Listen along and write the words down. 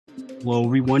Well,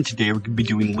 everyone, today we're going to be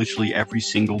doing literally every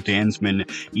single Danzmen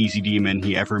easy demon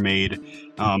he ever made.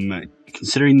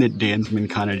 Considering that Danzmen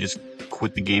kind of just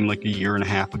quit the game like a year and a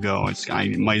half ago, I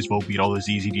might as well beat all those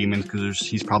easy demons because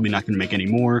he's probably not going to make any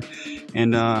more.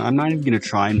 And I'm not even going to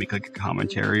try and make like a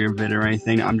commentary of it or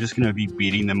anything. I'm just going to be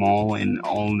beating them all in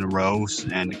a row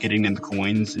and getting them the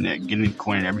coins and getting the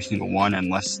coin in every single one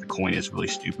unless the coin is really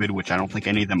stupid, which I don't think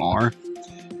any of them are.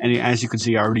 And as you can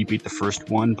see, I already beat the first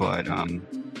one, but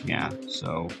yeah,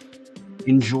 so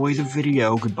enjoy the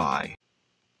video. Goodbye.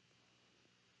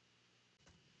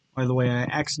 By the way,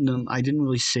 I didn't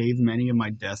really save many of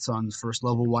my deaths on the first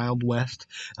level Wild West.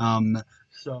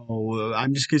 So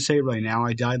I'm just gonna say it right now,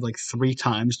 I died like 3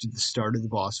 times at the start of the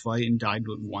boss fight and died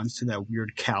once to that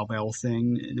weird cowbell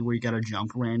thing where you gotta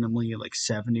jump randomly at like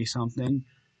 70 something.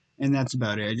 And that's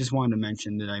about it. I just wanted to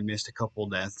mention that I missed a couple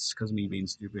deaths because of me being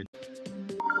stupid.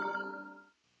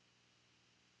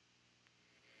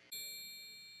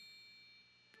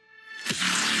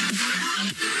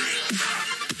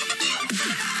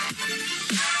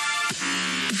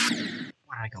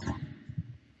 Where did I go wrong?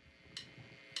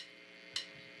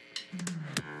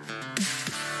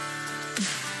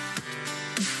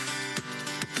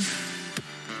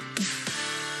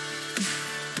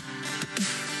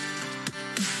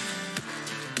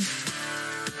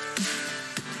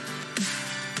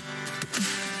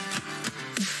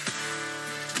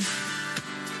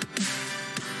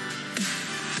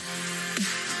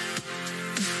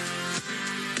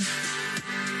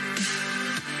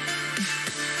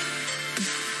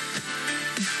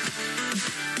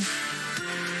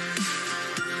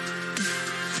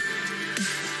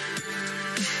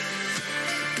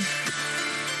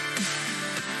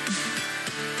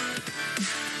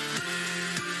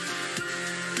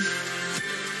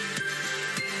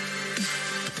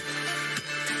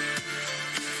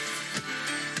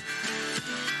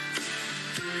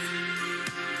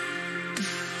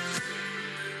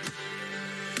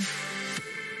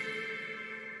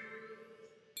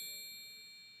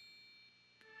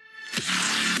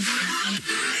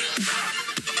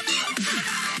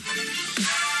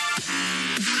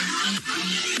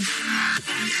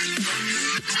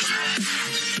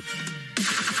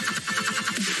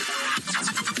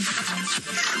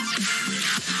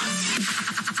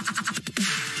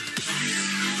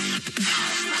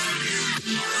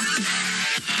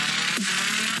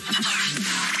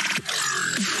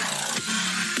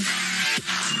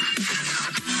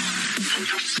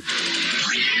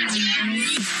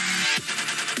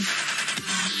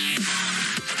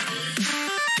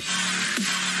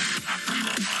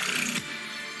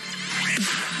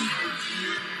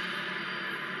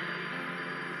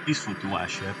 Please flip the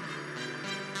last ship.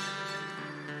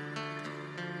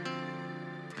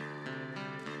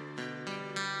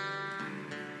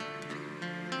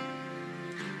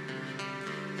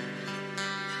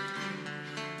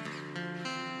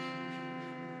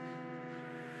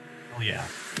 Oh yeah.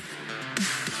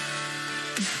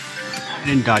 I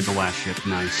didn't die the last ship,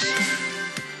 nice.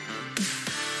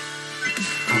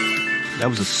 Oh, that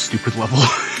was a stupid level.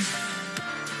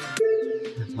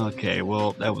 Okay,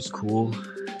 well, that was cool.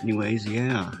 Anyways,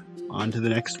 yeah, on to the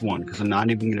next one, because I'm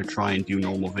not even going to try and do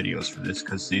normal videos for this,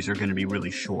 because these are going to be really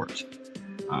short.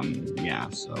 Yeah,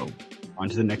 so, on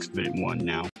to the next one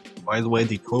now. By the way,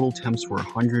 the total temps were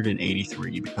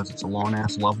 183, because it's a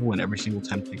long-ass level, and every single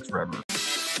temp takes forever.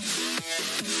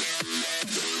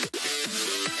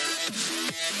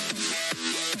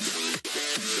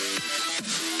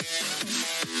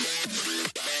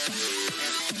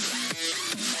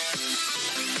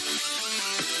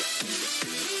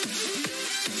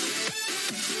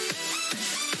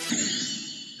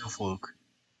 Fluke.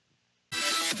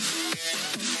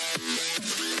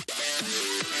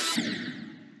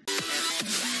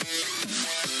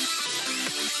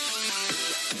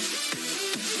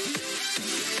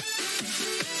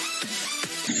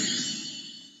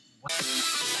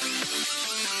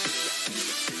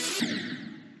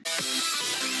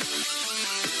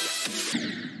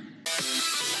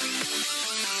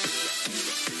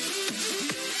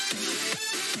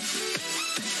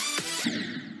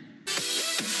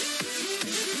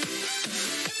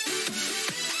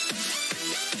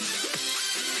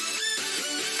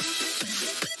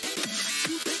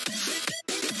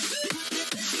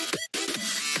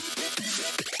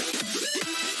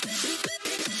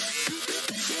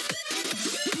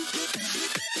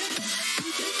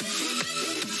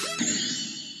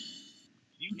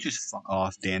 Just fuck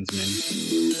off,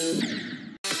 Danzmen.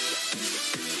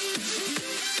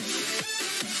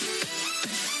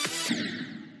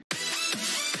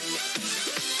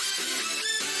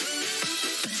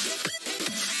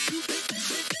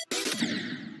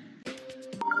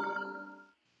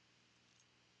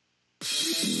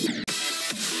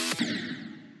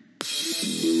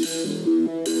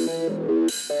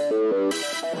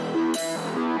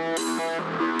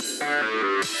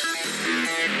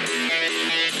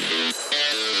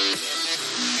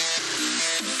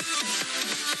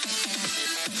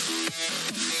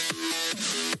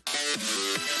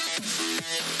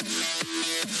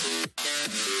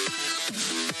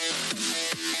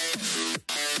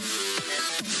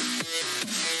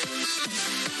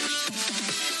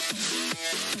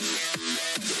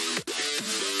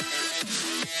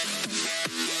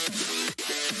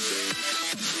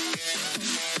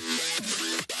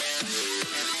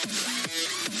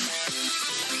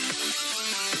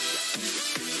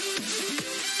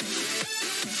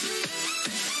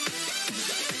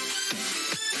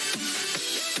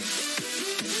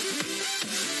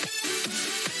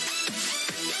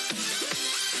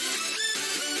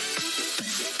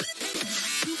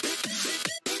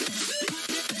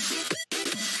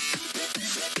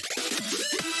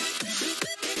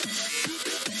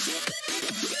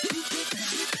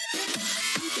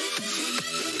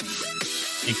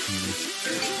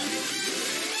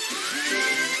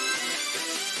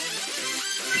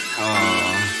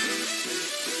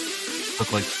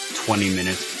 Took like 20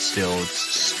 minutes, but still, it's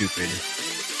stupid.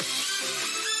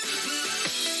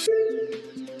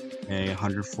 Okay,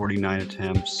 149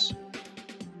 attempts.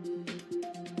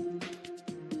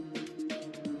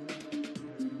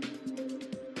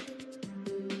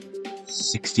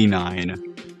 $69.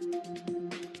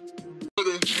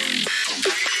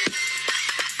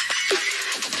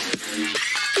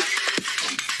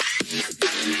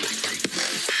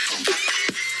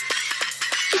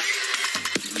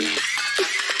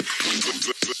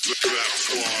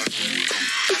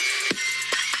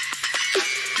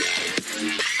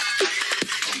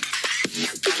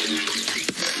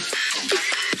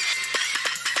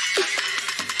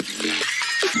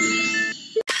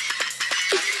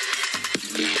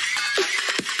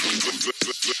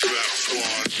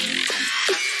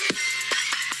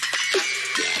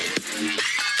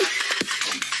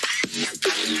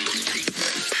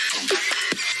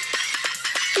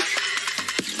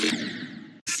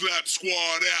 Slap squad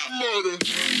out. Murder.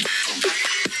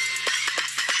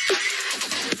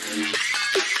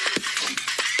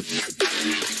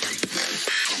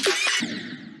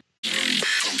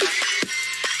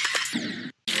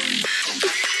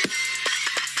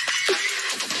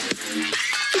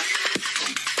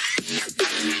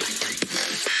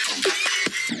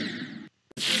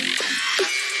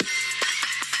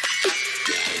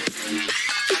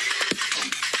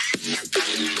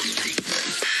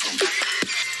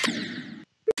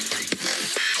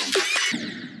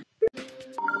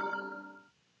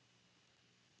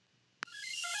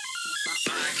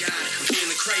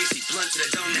 Crazy, blunt to the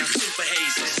dome now, super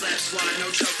hazy. Slap squad, no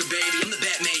joker, baby. I'm the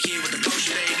Batman here with the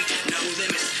potion, baby. No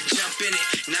limits, jump in it.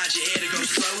 Nod your head and go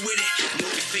slow with it. Move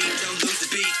your feet, don't lose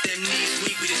the beat. Them knees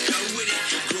weak, we just go with it.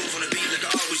 Groove on the beat like I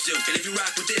always do. And if you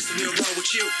rock with this, then we'll roll with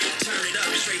you. Turn it up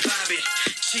and straight vibe it.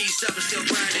 Cheese up and still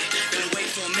grind it. Gonna wait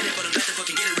for a minute, but I'm about to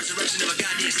fucking get a resurrection of a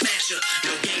goddamn smasher.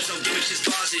 No games, no gimmicks, just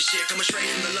bars and shit. Coming straight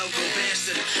from the local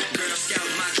bastard. Girl Scout,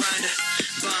 my grinder.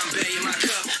 Bombay in my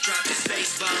cup. Drop this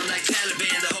space bomb like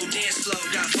Taliban. The whole dance floor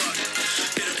got fucked.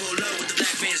 Better pull low with the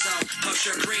black fans on. Puff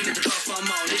shirt green at the puff I'm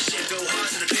on. This shit go hard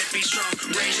so the pit be strong.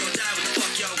 Range or die, what the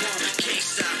fuck y'all want? Can't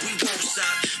stop, we won't stop.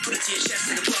 Put it to your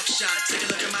chest like a buckshot. Take a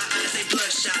look at my eyes, they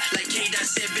bloodshot. Like K-Dot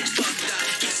said, bitch, fuck that.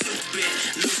 Get stupid,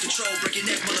 lose control, break your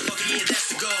neck, motherfucker, yeah, that's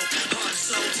the goal. Heart and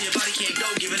soul till your body can't go.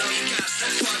 Give it all you got,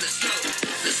 that's why let's go.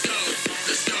 Let's go,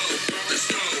 let's go, let's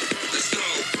go, let's go,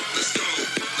 let's go,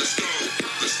 let's go,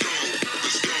 let's go,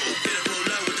 let's go. Better roll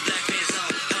low with the black fans on.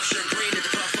 Puff shirt green at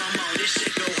the puff I'm on. This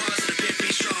shit go hard so the pit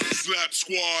be strong. Slap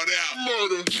squad out.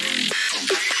 Murder.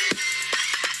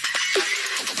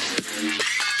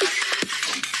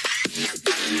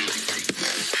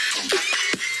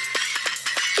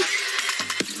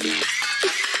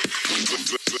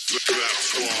 Slap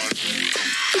squad.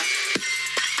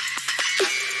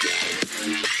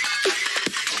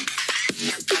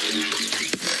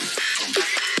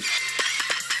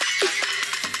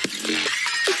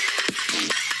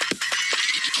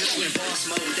 Just went boss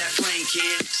mode with that flame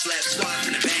kid. Slap squad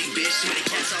in the bang bitch. Many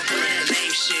cats all pulling that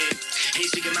lame shit. Ain't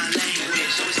speaking my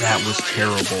language. That was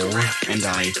terrible, and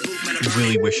I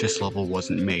really wish this level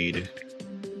wasn't made.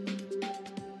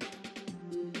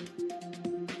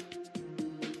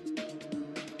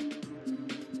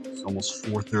 It's almost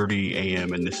 4:30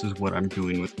 a.m. and this is what I'm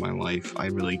doing with my life. I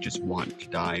really just want to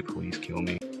die. Please kill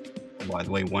me. By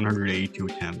the way, 182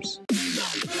 attempts.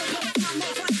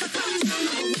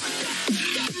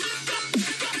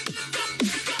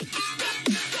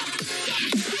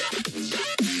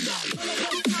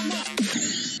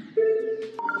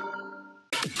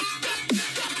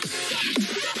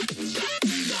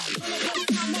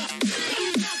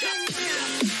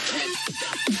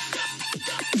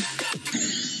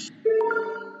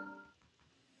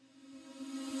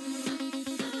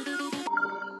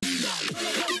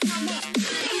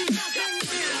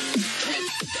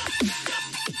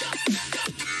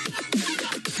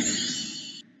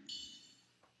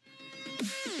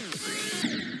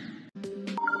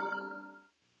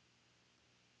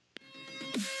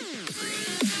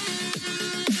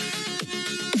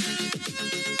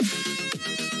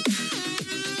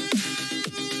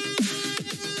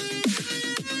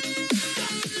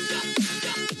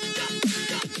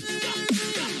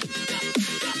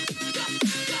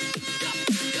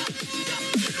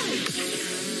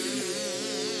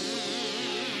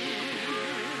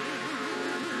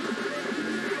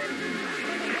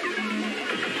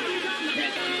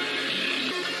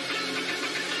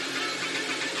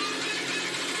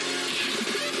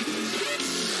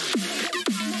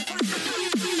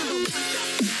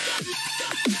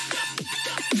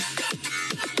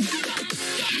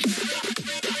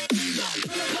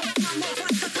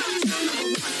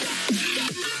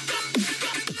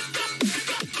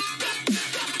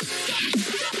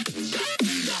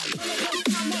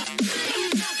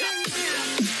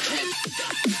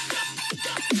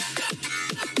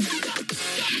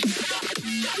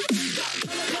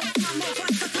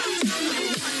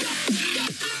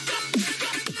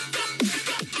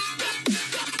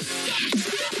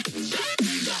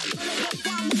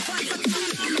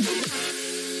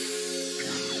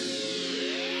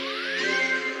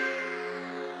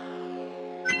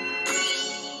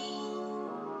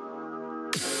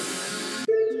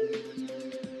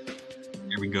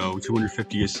 ago,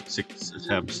 256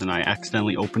 attempts, and I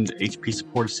accidentally opened HP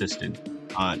Support Assistant.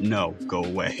 No, go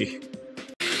away.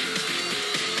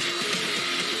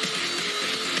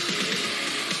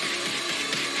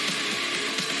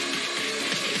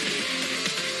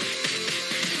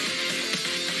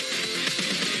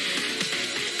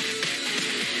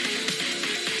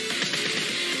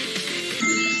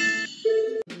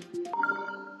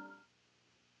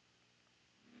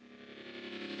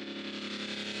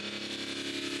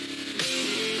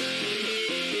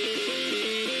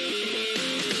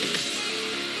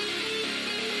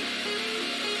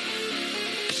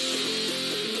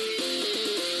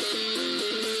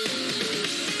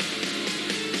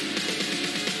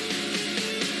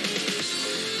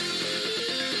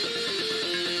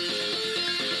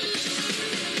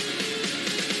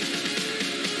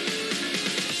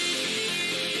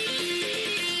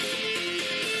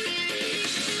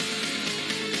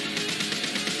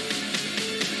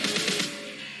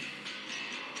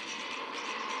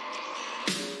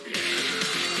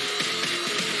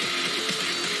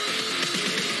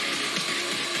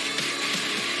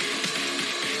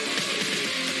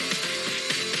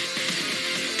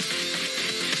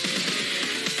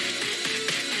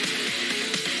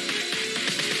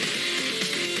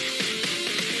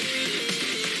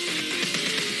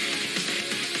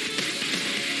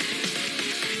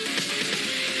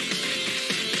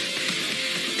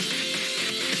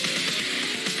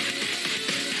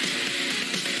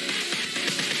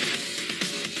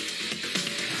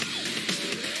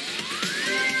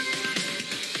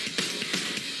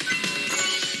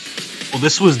 Well,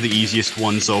 this was the easiest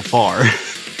one so far.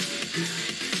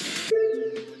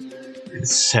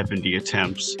 70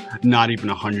 attempts. Not even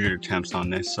 100 attempts on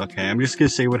this. Okay, I'm just gonna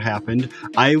say what happened.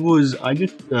 I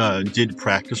just did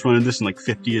practice running this in like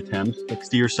 50 attempts,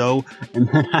 60 or so, and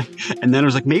then I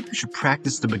was like, maybe I should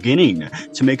practice the beginning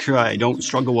to make sure I don't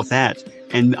struggle with that.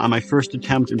 And on my first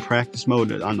attempt in practice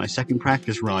mode, on my second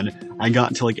practice run, I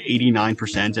got to like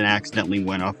 89% and accidentally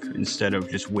went up instead of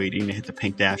just waiting to hit the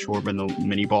pink dash orb and the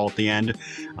mini ball at the end.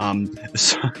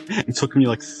 So it took me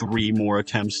like 3 more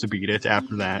attempts to beat it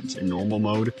after that in normal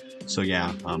mode. So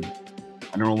yeah, I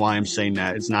don't know why I'm saying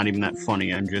that. It's not even that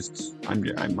funny.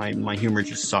 My humor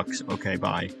just sucks. Okay,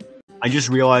 bye. I just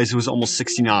realized it was almost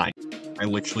 69. I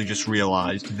literally just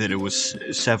realized that it was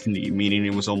 70, meaning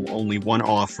it was only one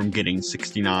off from getting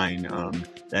 69.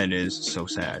 That is so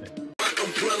sad.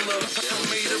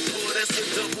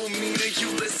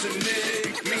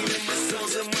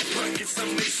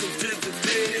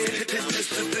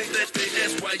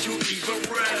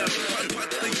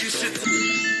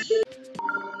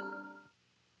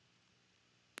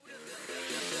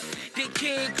 They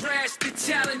can't grasp the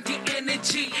talent, the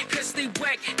energy, cause they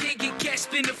whack, they get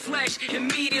gasped in the flesh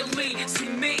immediately. See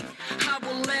me, I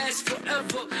will last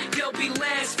forever, they'll be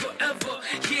last forever.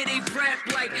 Yeah, they rap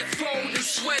like folding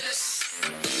sweaters.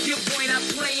 Your boy not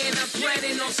playing, I'm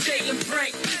planning on staying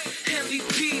rank.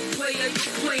 MVP player,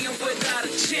 you playing without a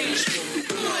change.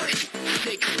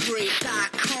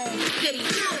 Bigfree.com city.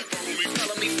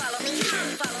 Follow me, follow me,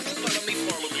 follow me, follow me,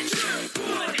 follow me.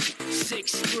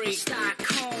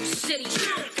 63.com city.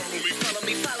 Follow me, follow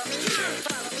me, follow me,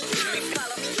 follow me,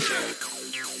 follow me.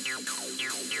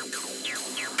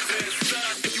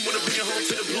 If you wanna bring it home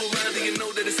to the blue line, then you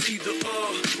know that it's either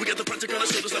or. We got the project on our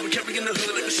shoulders like we're carrying the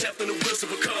hood like the shaft in the wheels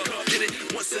of a car. Get it?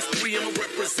 163, I'm a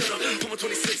representer. I'm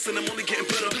 26 and I'm only getting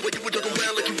better. When you were joking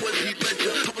around like you wasn't Heath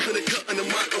Ledger. I was in the cut under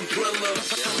my umbrella.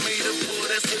 I made a pull,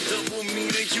 that's a double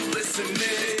meaning. You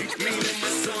listening? Meaning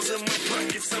my songs in my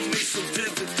pockets, I made some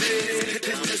dividends.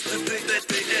 And just to think that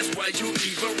they ask why you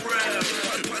even rap.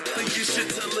 I think you should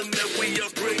tell them that we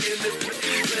are bringing it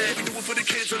back. We do it for the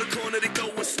kids on the corner, they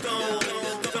going stone.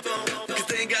 Cause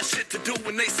they ain't got shit to do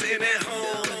when they sitting at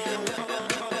home.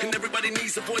 And everybody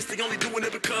needs a voice, they only doing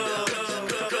it because.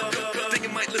 Think you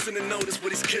might listen and notice where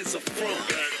these kids are from.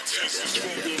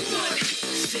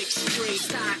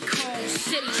 63.com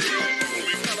city.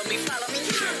 Follow me, follow me,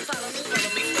 follow me, follow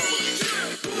me, follow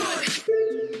me.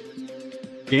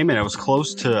 Damn it, I was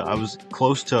close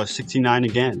to 69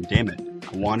 again. Damn it.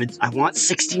 I want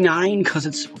 69 because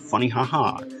it's funny,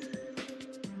 haha.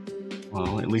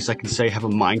 Well, at least I can say I have a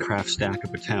Minecraft stack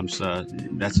of attempts.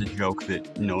 That's a joke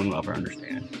that no one will ever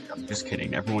understand. I'm just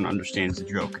kidding. Everyone understands the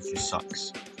joke. It just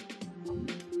sucks.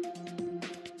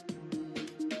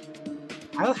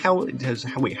 How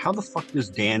the fuck does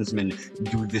Danzmen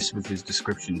do this with his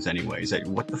descriptions anyways?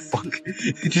 What the fuck?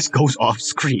 It just goes off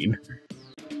screen.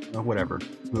 Whatever.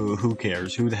 Who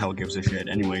cares? Who the hell gives a shit?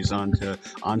 Anyways, on to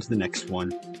the next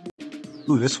one.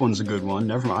 Ooh, this one's a good one.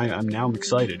 Never mind. I'm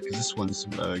excited because this one's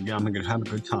yeah, I'm gonna have a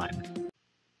good time.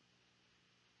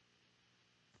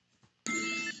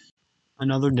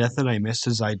 Another death that I missed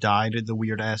is I died at the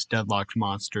weird-ass deadlocked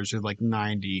monsters at like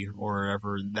 90 or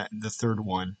whatever, that the third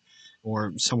one.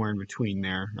 Or somewhere in between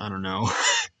there. I don't know.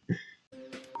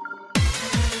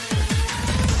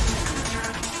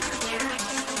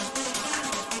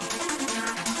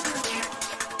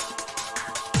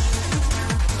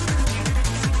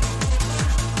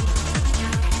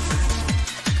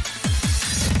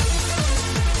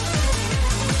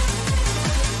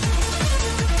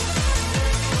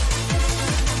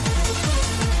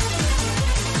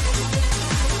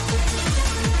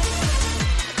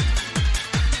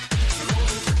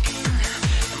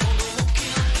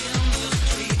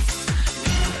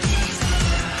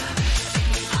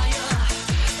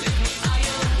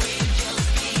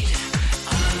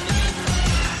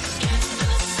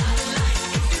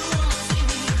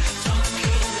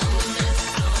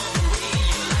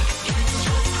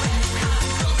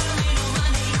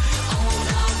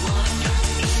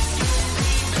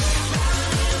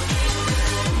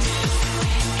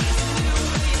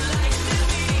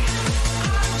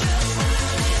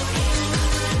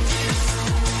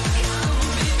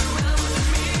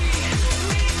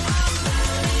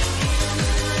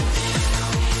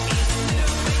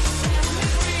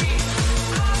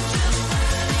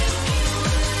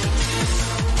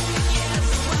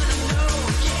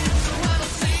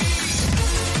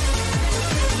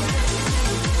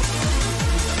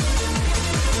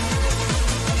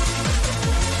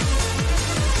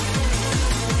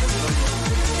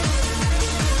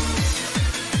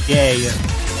 Yay.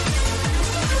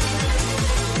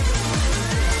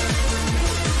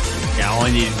 Yeah, all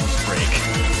I needed was a break.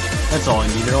 That's all I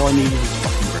needed. All I needed was a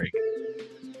fucking break.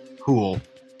 Cool.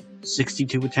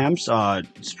 62 attempts.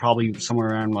 It's probably somewhere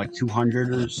around like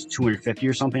 200 or 250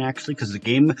 or something actually, because the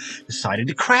game decided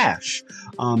to crash.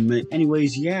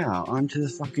 Anyways, yeah, on to the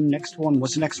fucking next one.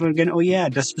 What's the next one again? Oh yeah,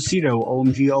 Despacito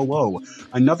OMG OwO.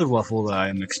 Another level that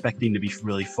I'm expecting to be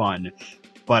really fun.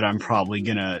 But I'm probably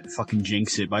gonna fucking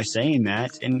jinx it by saying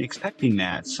that and expecting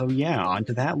that. So yeah, on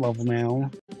to that level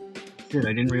now. Shit,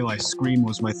 I didn't realize Scream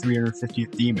was my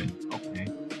 350th demon. Okay.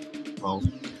 Well,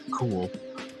 cool.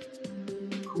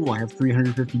 Cool, I have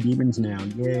 350 demons now.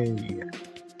 Yay.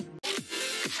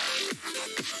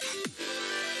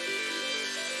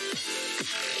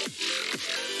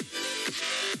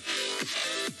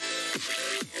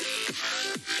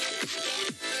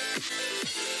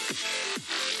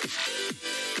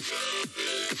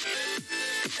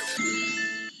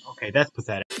 Okay, that's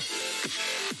pathetic.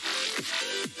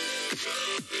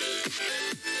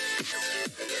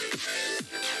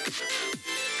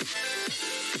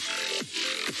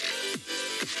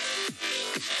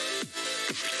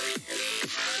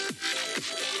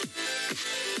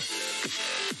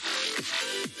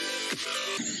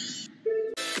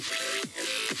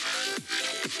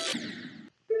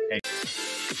 Okay.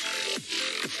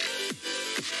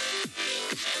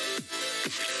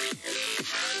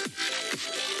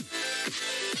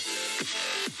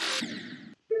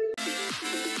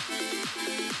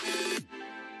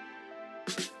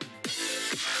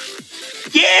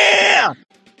 Yeah!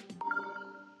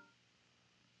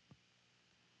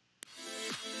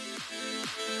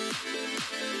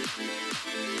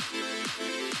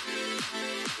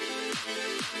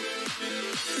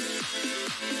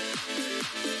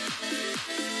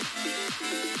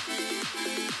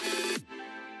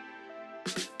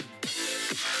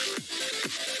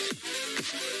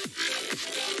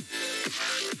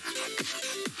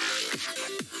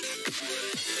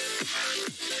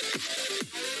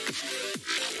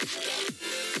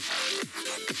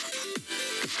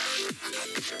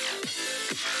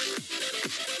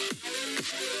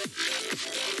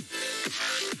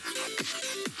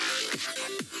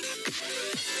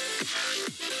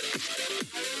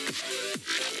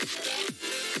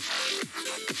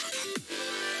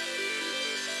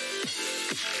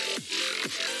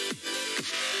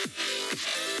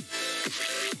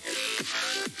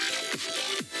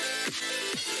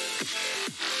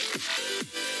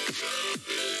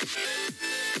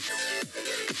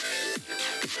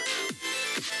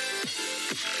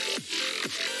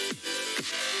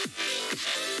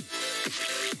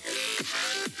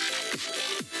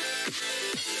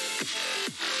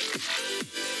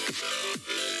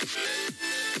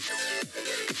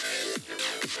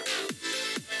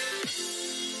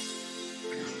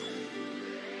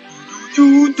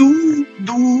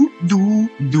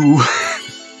 Do.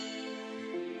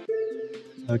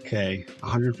 Okay,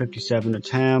 157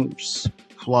 attempts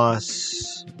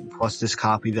plus this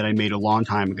copy that I made a long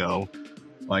time ago.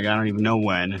 Like I don't even know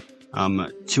when.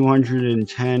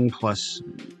 210 plus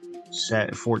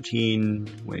set 14.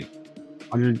 Wait,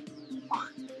 100.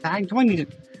 Do I need to...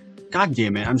 God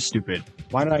damn it, I'm stupid.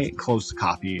 Why did I close the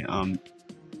copy?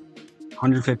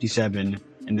 157,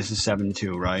 and this is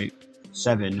 7-2, right?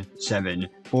 7, 7,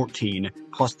 14,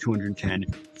 plus 210,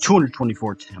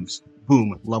 224 attempts.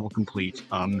 Boom, level complete.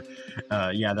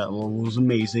 Yeah, that level was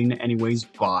amazing. Anyways,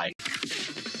 bye.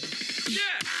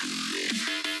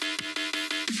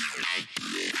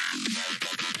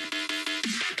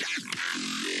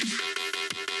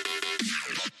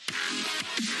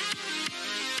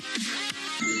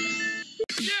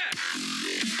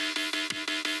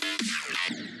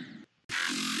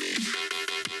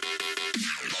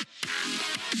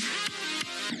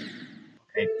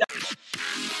 Okay.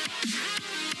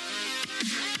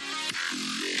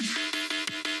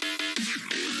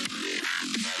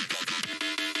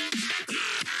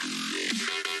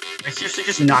 I seriously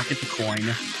just not get the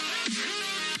coin.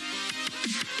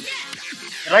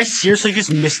 Did I seriously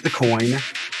just miss the coin?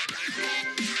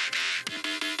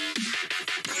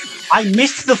 I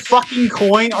missed the fucking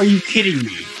coin? Are you kidding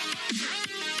me?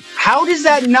 How does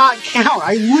that not count?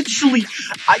 I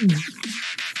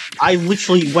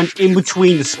literally went in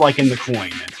between the spike and the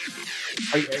coin.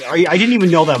 I didn't even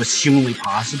know that was humanly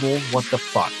possible. What the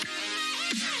fuck?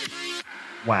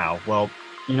 Wow, well,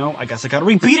 you know, I guess I gotta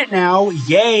repeat it now.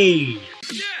 Yay!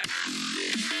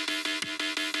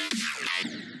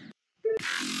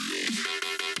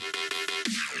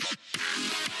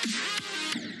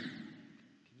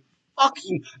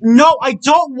 Fucking no, I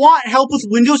don't want help with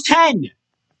Windows 10!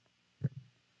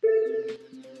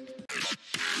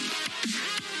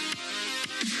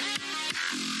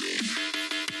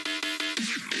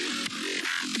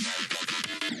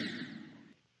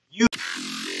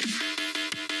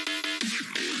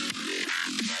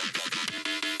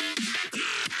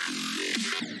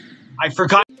 I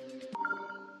forgot.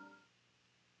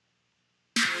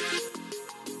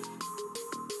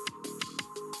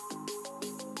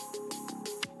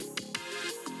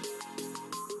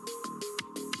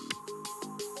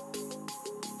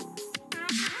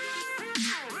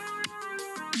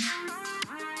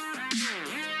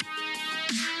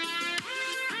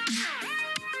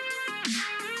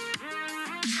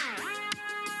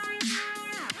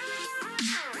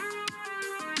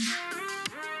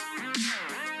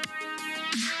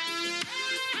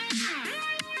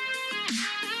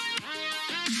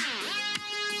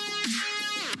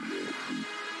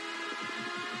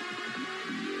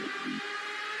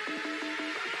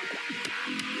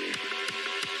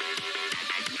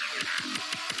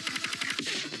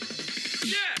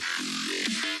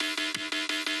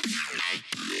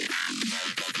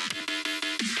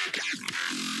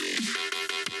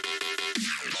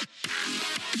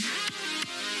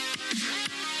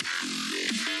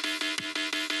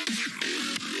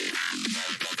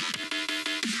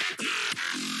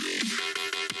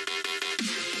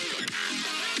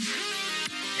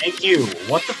 Thank you.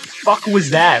 What the fuck was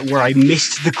that where I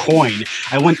missed the coin?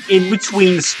 I went in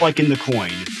between the spike and the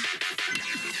coin.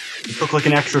 It took like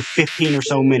an extra 15 or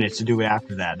so minutes to do it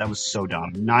after that. That was so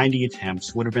dumb. 90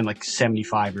 attempts would have been like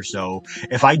 75 or so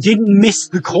if I didn't miss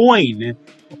the coin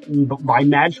by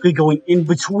magically going in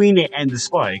between it and the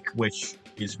spike, which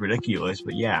is ridiculous,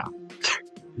 but yeah.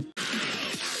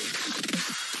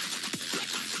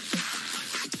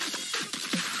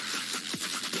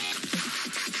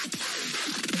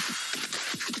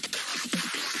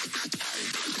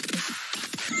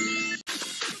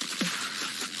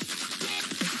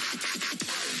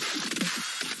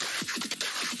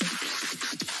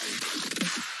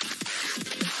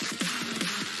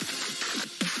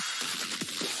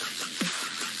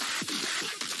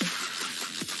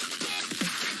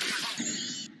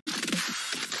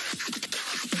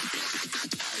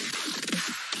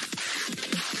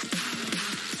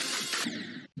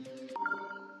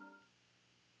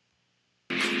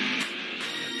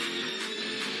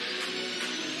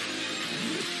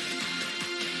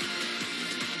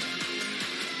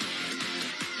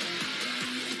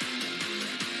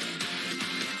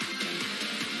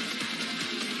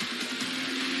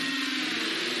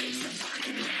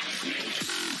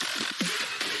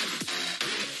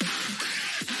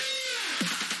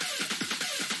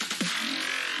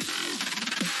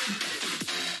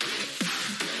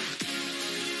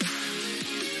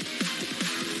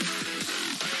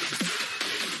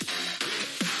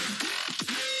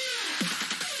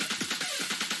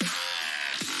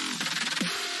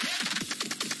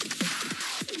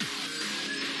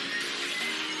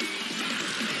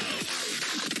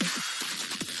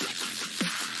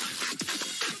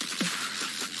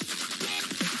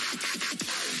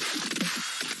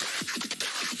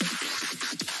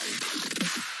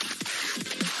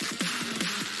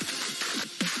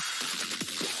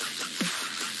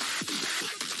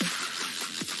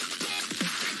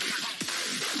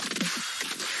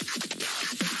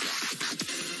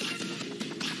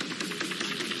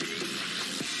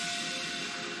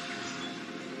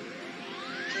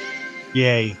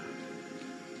 Yay.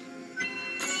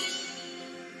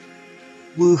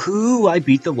 Woohoo! I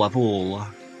beat the level.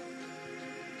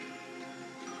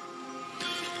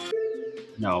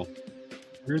 No.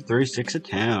 136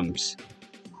 attempts.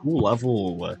 Cool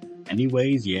level.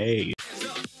 Anyways, yay.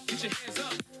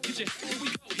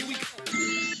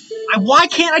 Why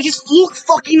can't I just fluke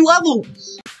fucking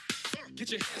levels?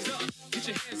 Get your hands up, get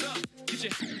your hands up, get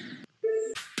your hands up,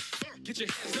 get your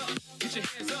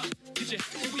hands up, get your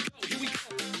here we go, here we go.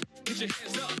 Get your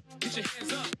hands up, get your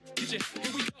hands up, get your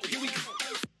here we go, here we go.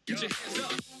 Get your hands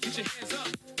up, get your hands up,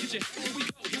 get your here we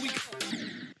go, here we go.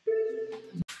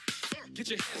 Get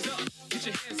your hands up, get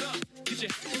your hands up, get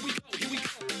your here we go, here we go.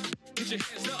 Get your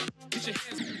hands up, get your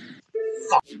hands up.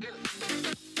 Fuck.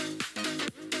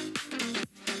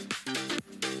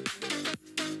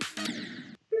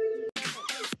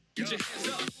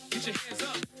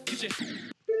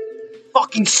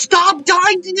 Fucking stop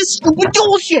dying to this stupid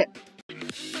bullshit!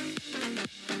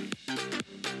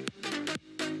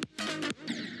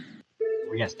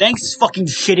 Oh, yes, thanks, fucking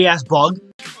shitty ass bug.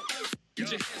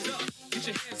 Get your hands up, get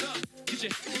your hands up, get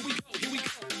your here we go, here we go.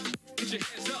 Get your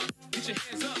hands up, get your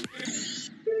hands up.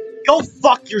 Go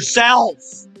fuck yourself!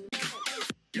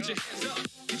 Get your hands up,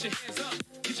 get your hands up,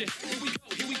 get your here we go,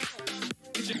 here we go.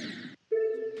 Get your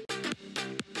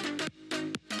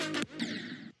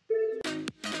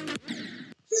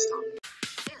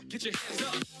Get your hands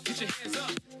up, get your hands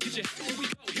up, get your here we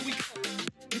go, here we go.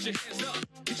 Get your hands up,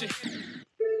 get your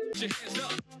hands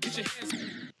up, get your hands up.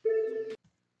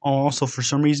 Also, for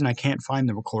some reason, I can't find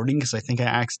the recording because I think I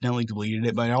accidentally deleted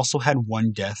it, but I also had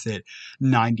one death at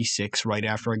 96 right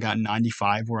after I got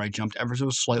 95 where I jumped ever so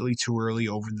slightly too early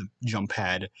over the jump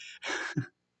pad.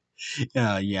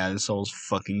 Yeah, this all is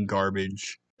fucking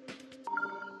garbage.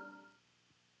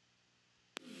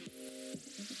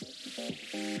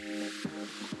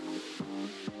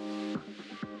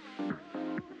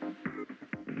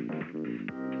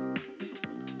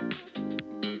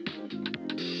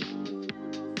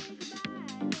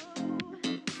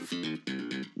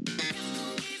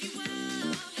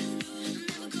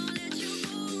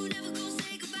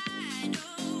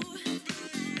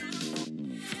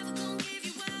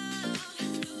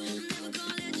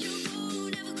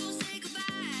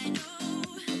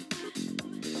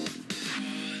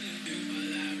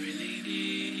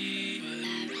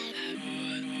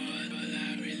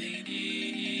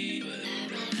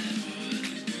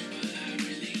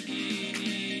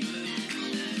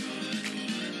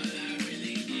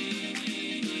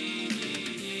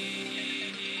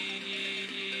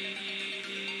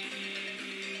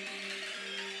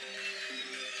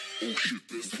 Oh shit,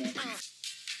 that's for me.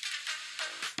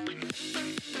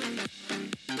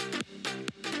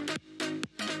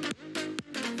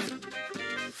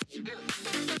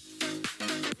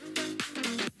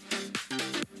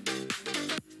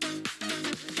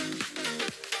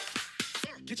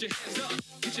 Get your hands up,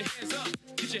 get your hands up,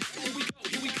 get your here we go,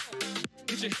 here we go.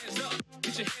 Get your hands up,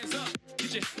 get your hands up,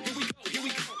 get your here we go, here we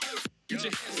go. Get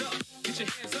your hands up, get your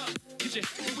hands up, get your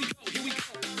here we go, here we go.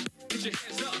 Get your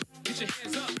hands up, get your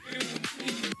hands up.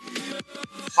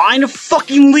 Find a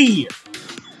fucking lead!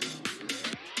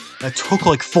 That took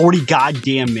like 40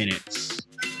 goddamn minutes.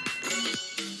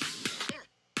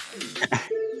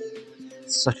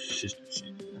 Such shit.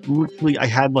 Literally, I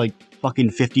had like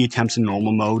fucking 50 attempts in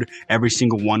normal mode. Every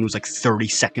single one was like 30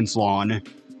 seconds long.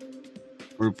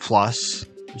 Or plus.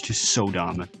 It's just so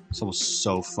dumb. This was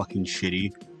so fucking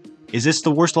shitty. Is this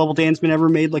the worst level Danzmen ever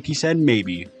made, like he said?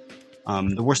 Maybe.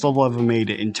 The worst level ever made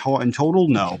in total?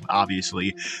 No,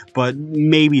 obviously. But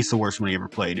maybe it's the worst one I ever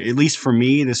played. At least for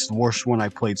me, this is the worst one I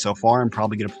played so far. I'm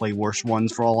probably going to play worse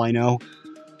ones for all I know.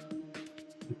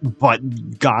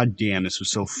 But goddamn, this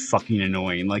was so fucking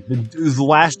annoying. Like, the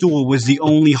last duel was the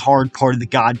only hard part of the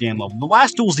goddamn level. The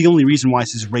last duel is the only reason why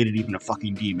this is rated even a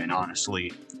fucking demon,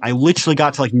 honestly. I literally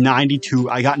got to like 92.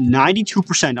 I got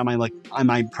 92% on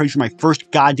my pretty sure my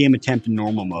first goddamn attempt in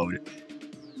normal mode.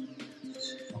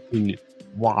 Fucking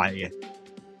why?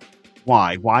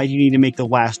 Why? Why do you need to make the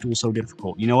last duel so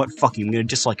difficult? You know what? Fucking, I'm gonna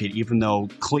dislike it, even though,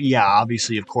 yeah,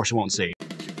 obviously, of course, it won't save.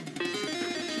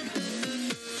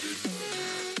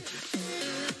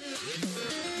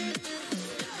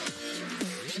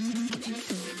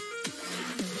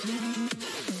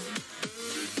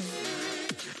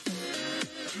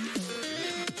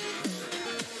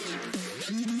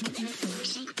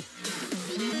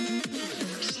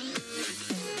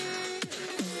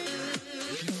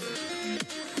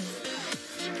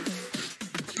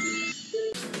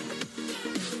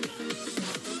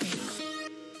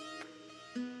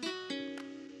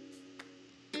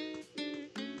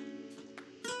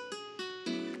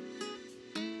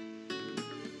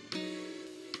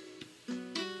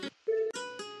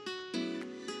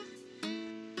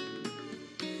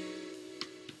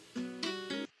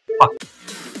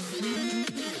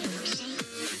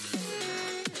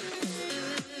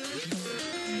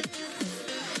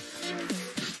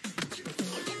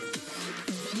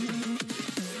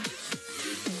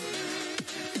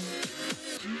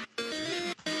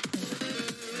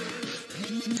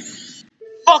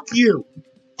 Fuck you!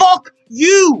 Fuck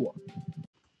you!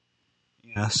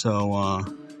 Yeah, so, I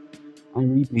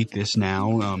rebeat this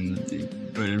now,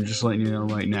 but I'm just letting you know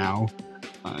right now,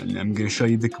 I'm gonna show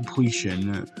you the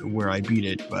completion, where I beat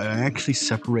it, but I actually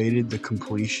separated the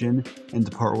completion and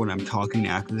the part when I'm talking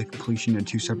after the completion in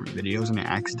two separate videos, and I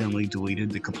accidentally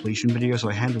deleted the completion video, so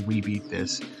I had to rebeat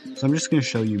this. So I'm just gonna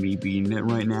show you me beating it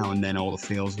right now, and then all the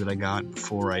fails that I got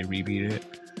before I rebeat it.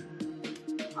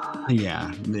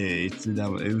 Yeah,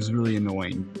 it was really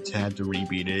annoying to have to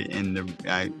rebeat it, and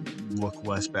I look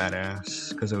less badass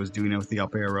because I was doing it with the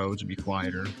up arrow to be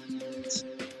quieter.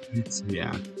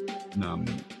 Yeah,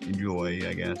 enjoy,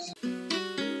 I guess.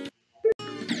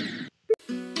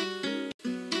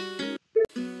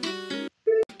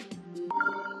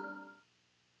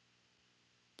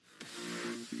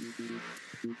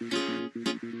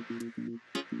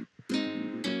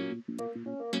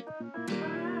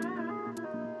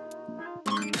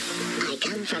 I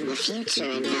come from the future,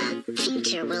 and the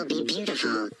future will be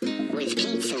beautiful, with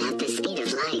pizza at the speed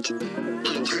of light,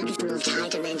 and hugs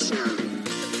multi-dimensional.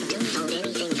 Don't hold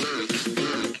anything back.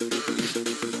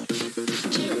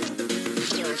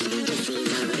 Your fantasies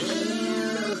are real.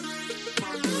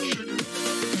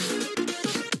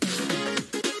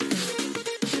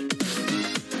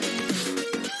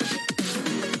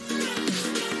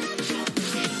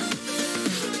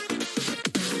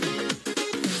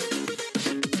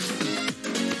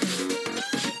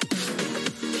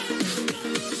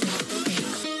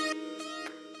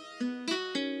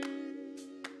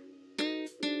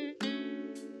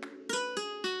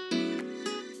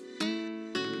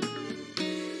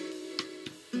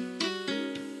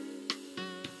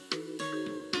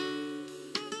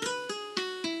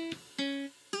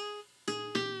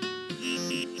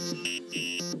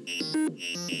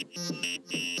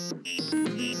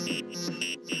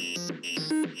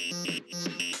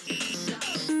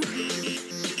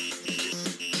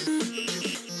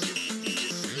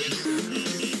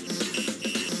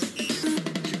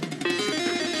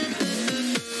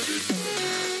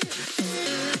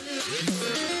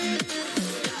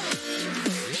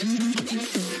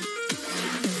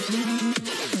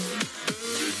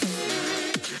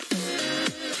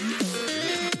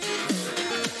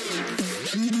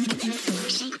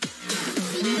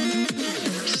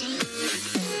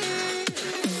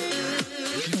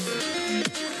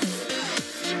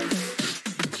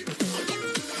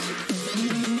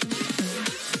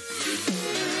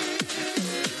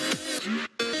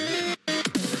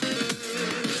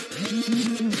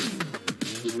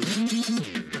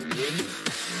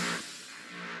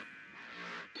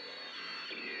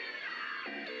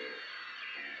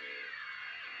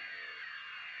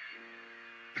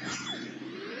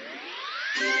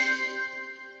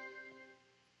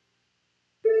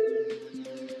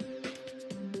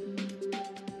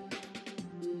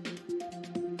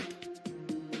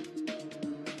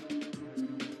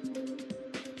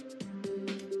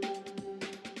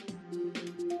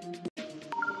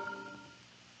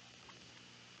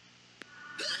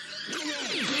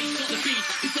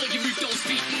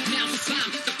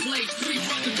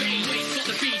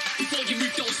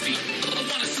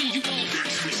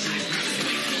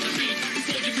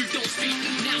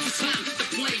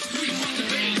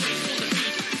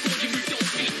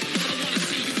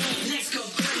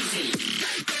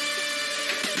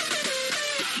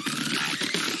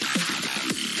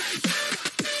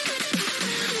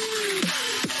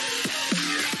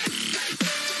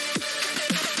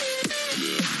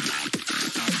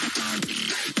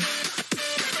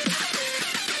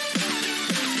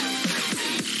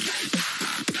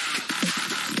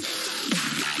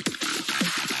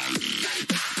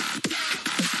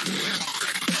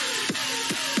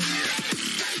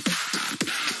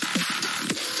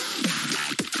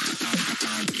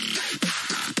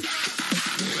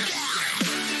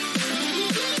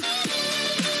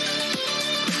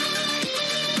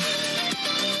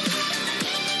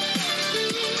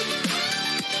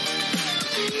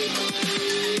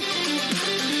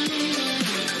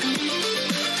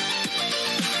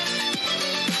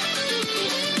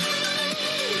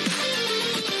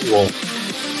 Well,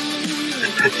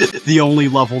 the only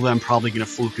level that I'm probably gonna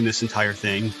fluke in this entire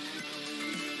thing.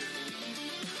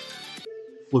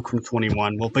 Fluke from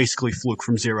 21. Well, basically fluke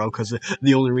from 0, because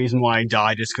the only reason why I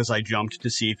died is because I jumped to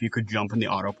see if you could jump in the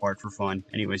auto part for fun.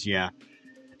 Anyways, yeah.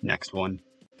 Next one.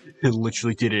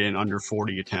 Literally did it in under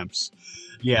 40 attempts.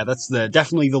 Yeah, that's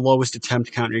definitely the lowest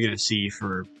attempt count you're gonna see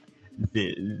for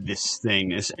this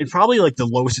thing. It's probably like the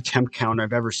lowest attempt count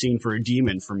I've ever seen for a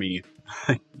demon for me.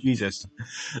 Jesus,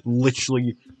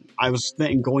 literally, I was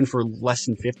going for less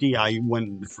than 50. I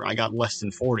got less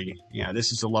than 40. Yeah,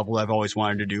 this is a level I've always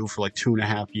wanted to do for like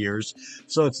 2.5 years.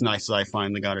 So it's nice that I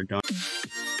finally got it done.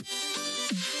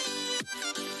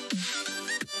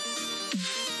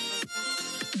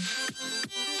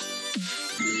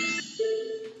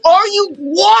 Are you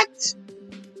what?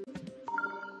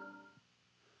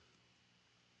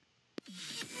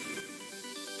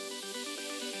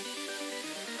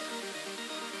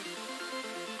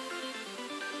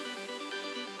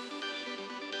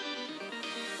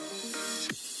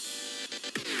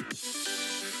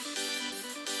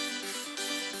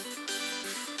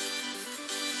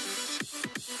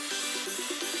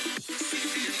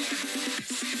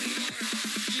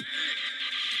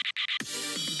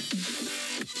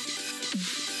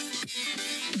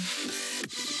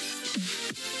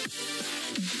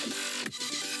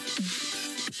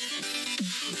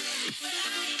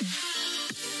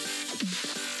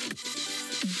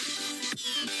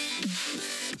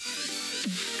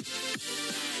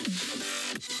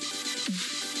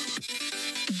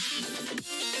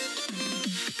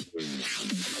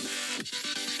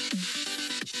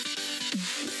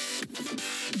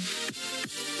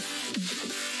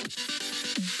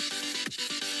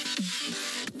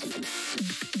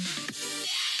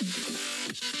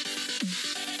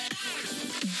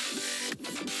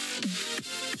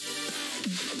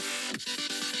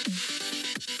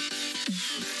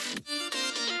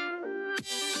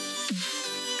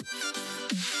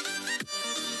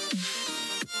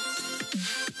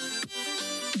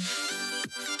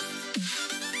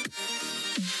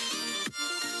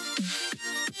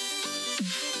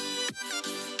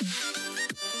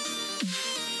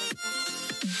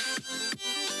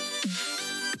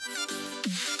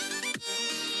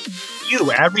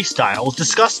 Every style is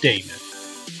disgusting.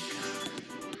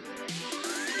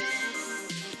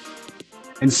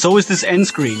 And so is this end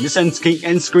screen. This end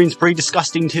screen's pretty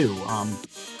disgusting too.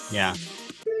 Yeah.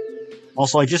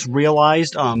 Also, I just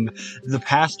realized, the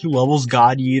past 2 levels,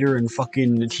 God Yeeter and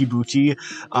fucking TiBuTi,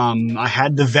 I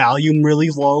had the volume really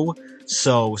low,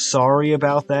 so sorry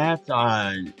about that.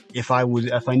 If I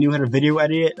knew how to video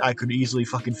edit it, I could easily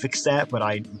fucking fix that, but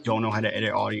I don't know how to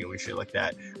edit audio and shit like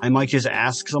that. I might just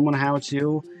ask someone how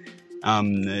to,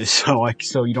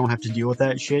 so you don't have to deal with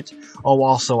that shit. Oh,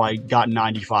 also, I got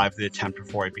 95 the attempt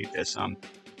before I beat this,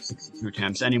 62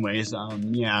 attempts. Anyways,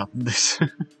 yeah, this...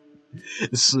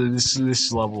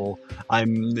 this level,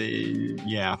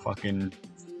 yeah, fucking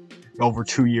over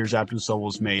 2 years after this level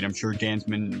was made. I'm sure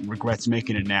Danzmen regrets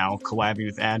making it now, collabing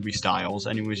with Adby Styles.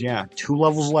 Anyways, yeah, 2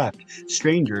 levels left.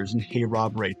 Strangers and Hey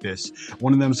Rob rate this.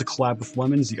 One of them is a collab with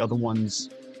Lemons, the other one's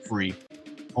free.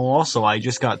 Oh, also, I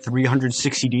just got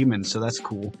 360 demons, so that's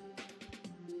cool.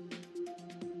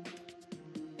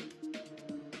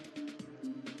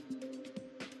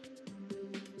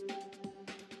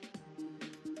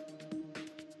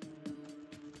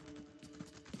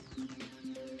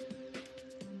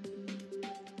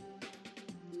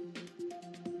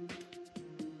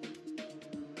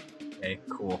 Okay,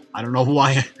 cool. I don't know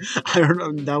why. I don't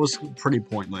know. That was pretty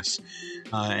pointless.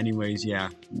 Anyways, yeah.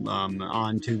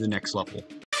 On to the next level.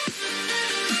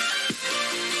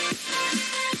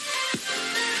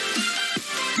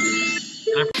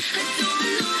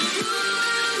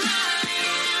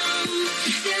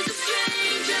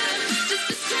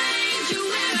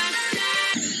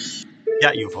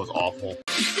 That UFO's awful.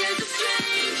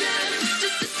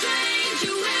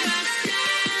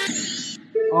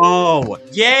 Oh,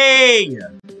 yay!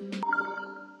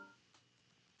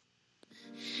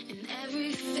 In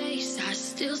every face I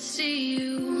still see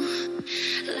you,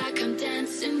 like I'm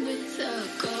dancing with a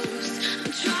ghost.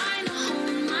 I'm trying to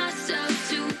hold myself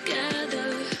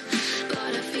together,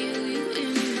 but I feel you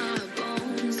in my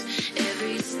bones.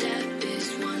 Every step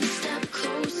is one step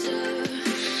closer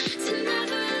to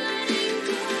never letting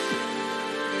go.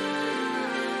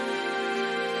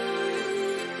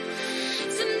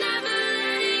 To never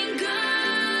letting go.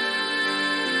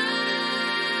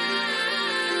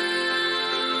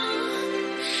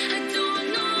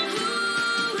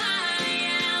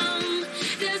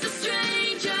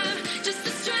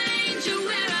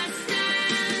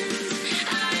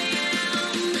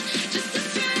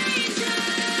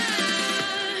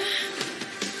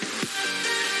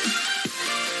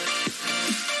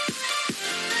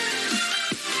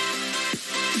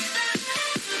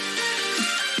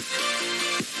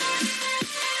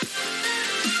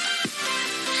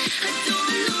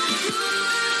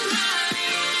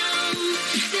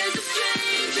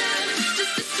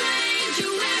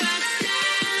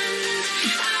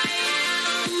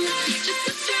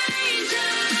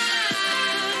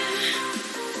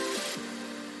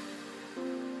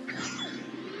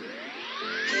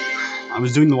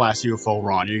 was doing the last UFO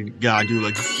wrong. You gotta do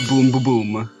like boom boom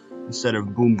boom instead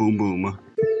of boom boom boom.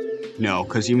 No,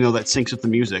 because even though that syncs with the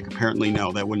music, apparently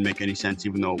no, that wouldn't make any sense,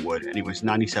 even though it would. Anyways,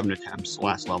 97 attempts,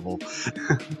 last level.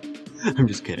 I'm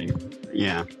just kidding.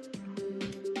 Yeah.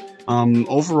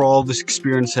 Overall, this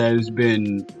experience has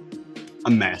been a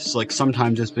mess. Like,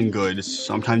 sometimes it's been good,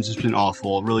 sometimes it's been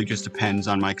awful. It really just depends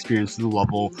on my experience of the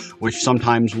level, which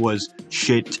sometimes was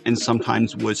shit, and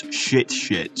sometimes was shit.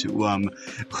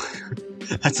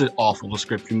 That's an awful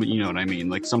description, but you know what I mean.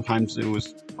 Like, sometimes it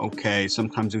was okay,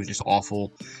 sometimes it was just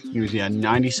awful. It was, yeah,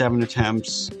 97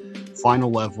 attempts,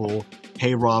 final level.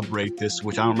 Hey Rob, rate this,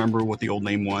 which I don't remember what the old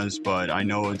name was, but I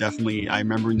know definitely, I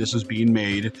remember this was being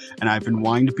made, and I've been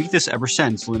wanting to beat this ever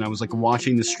since, when I was like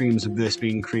watching the streams of this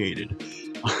being created.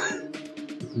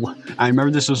 I remember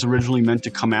this was originally meant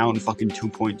to come out in fucking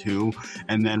 2.2,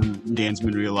 and then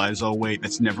Danzmen realized, oh wait,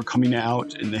 that's never coming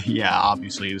out, and then, yeah,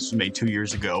 obviously this was made 2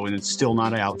 years ago, and it's still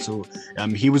not out, so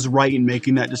he was right in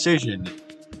making that decision.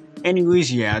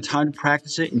 Anyways, yeah, time to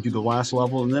practice it and do the last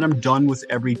level, and then I'm done with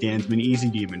every Danzmen Easy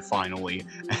Demon, finally.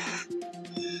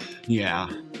 Yeah.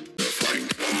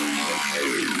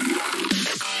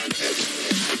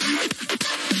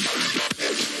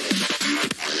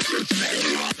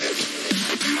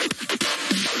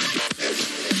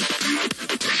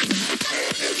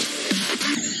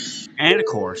 And of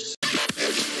course,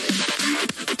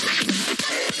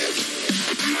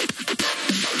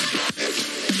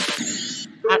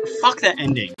 fuck that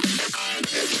ending.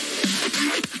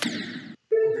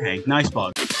 Okay, nice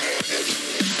bug.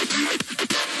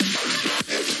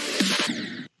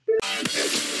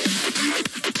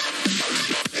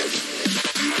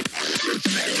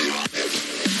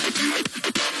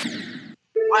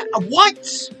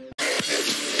 What?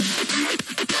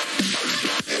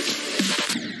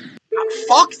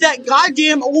 Fuck that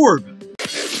goddamn orb!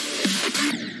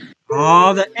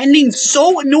 Oh, the ending's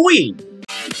so annoying!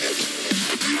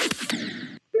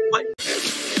 What?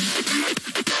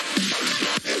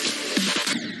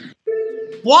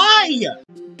 Why?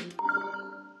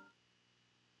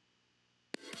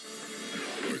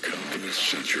 For countless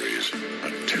centuries,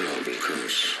 a terrible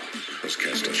curse has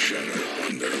cast a shadow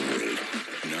on their world.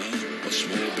 Now, a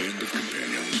small band of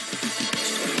companions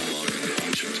must unlock an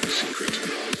ancient secret to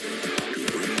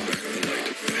bring back the light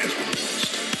that has been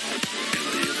lost, and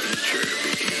the adventure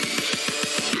begins.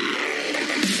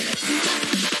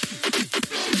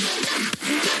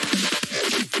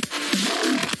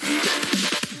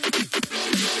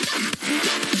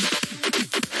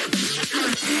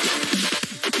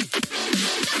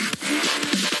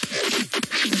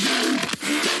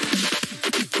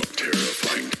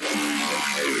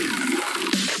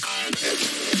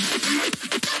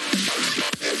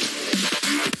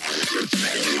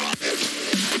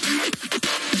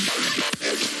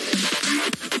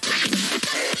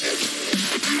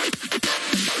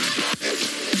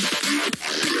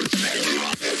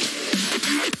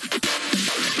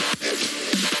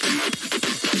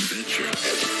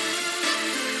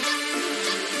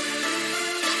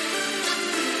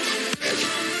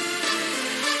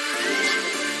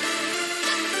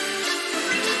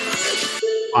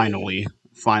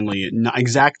 Finally,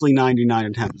 exactly 99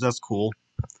 attempts. That's cool.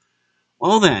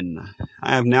 Well then,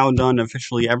 I have now done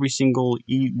officially every single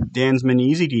Danzmen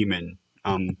Easy Demon.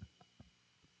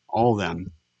 All of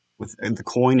them. With the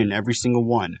coin in every single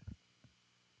one.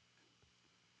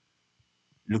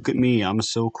 Look at me, I'm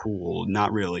so cool.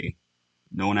 Not really.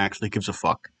 No one actually gives a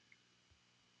fuck.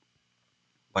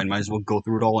 But I might as well go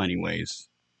through it all anyways.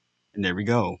 And there we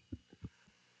go.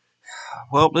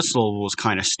 Well, this level was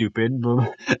kind of stupid,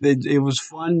 but it was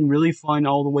fun, really fun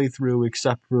all the way through,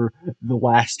 except for the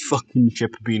last fucking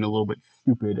ship being a little bit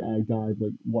stupid, and I died,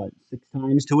 like, what, 6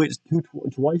 times to it?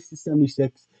 Twice to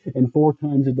 76, and 4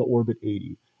 times at the orbit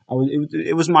 80.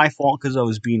 It was my fault because I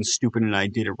was being stupid and I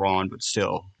did it wrong, but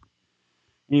still.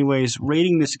 Anyways,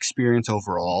 rating this experience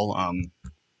overall,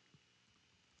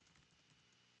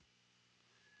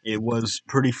 it was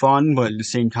pretty fun, but at the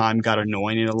same time got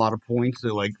annoying at a lot of points.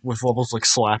 Like with levels like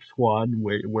Slap Squad,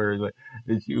 where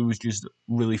it was just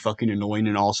really fucking annoying.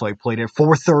 And also, I played at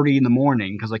 4:30 in the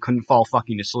morning because I couldn't fall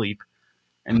fucking asleep.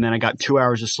 And then I got 2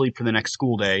 hours of sleep for the next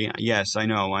school day. Yes, I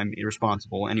know, I'm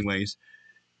irresponsible. Anyways.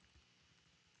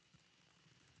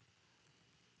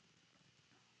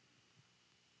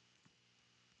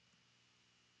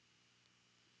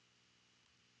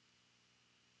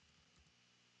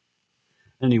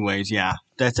 Yeah,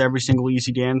 that's every single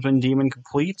Easy Danzmen Demon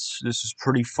completes. This is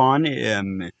pretty fun,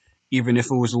 even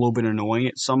if it was a little bit annoying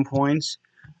at some points.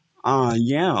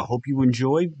 Yeah, hope you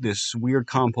enjoyed this weird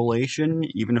compilation,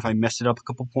 even if I messed it up a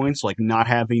couple points, like not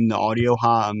having the audio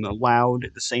loud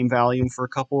at the same volume for a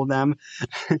couple of them.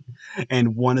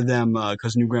 And one of them,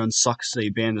 because Newgrounds sucks, they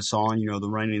banned the song, you know, the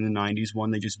Running in the 90s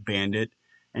one, they just banned it.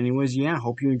 Anyways, yeah,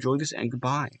 hope you enjoyed this, and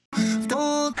goodbye.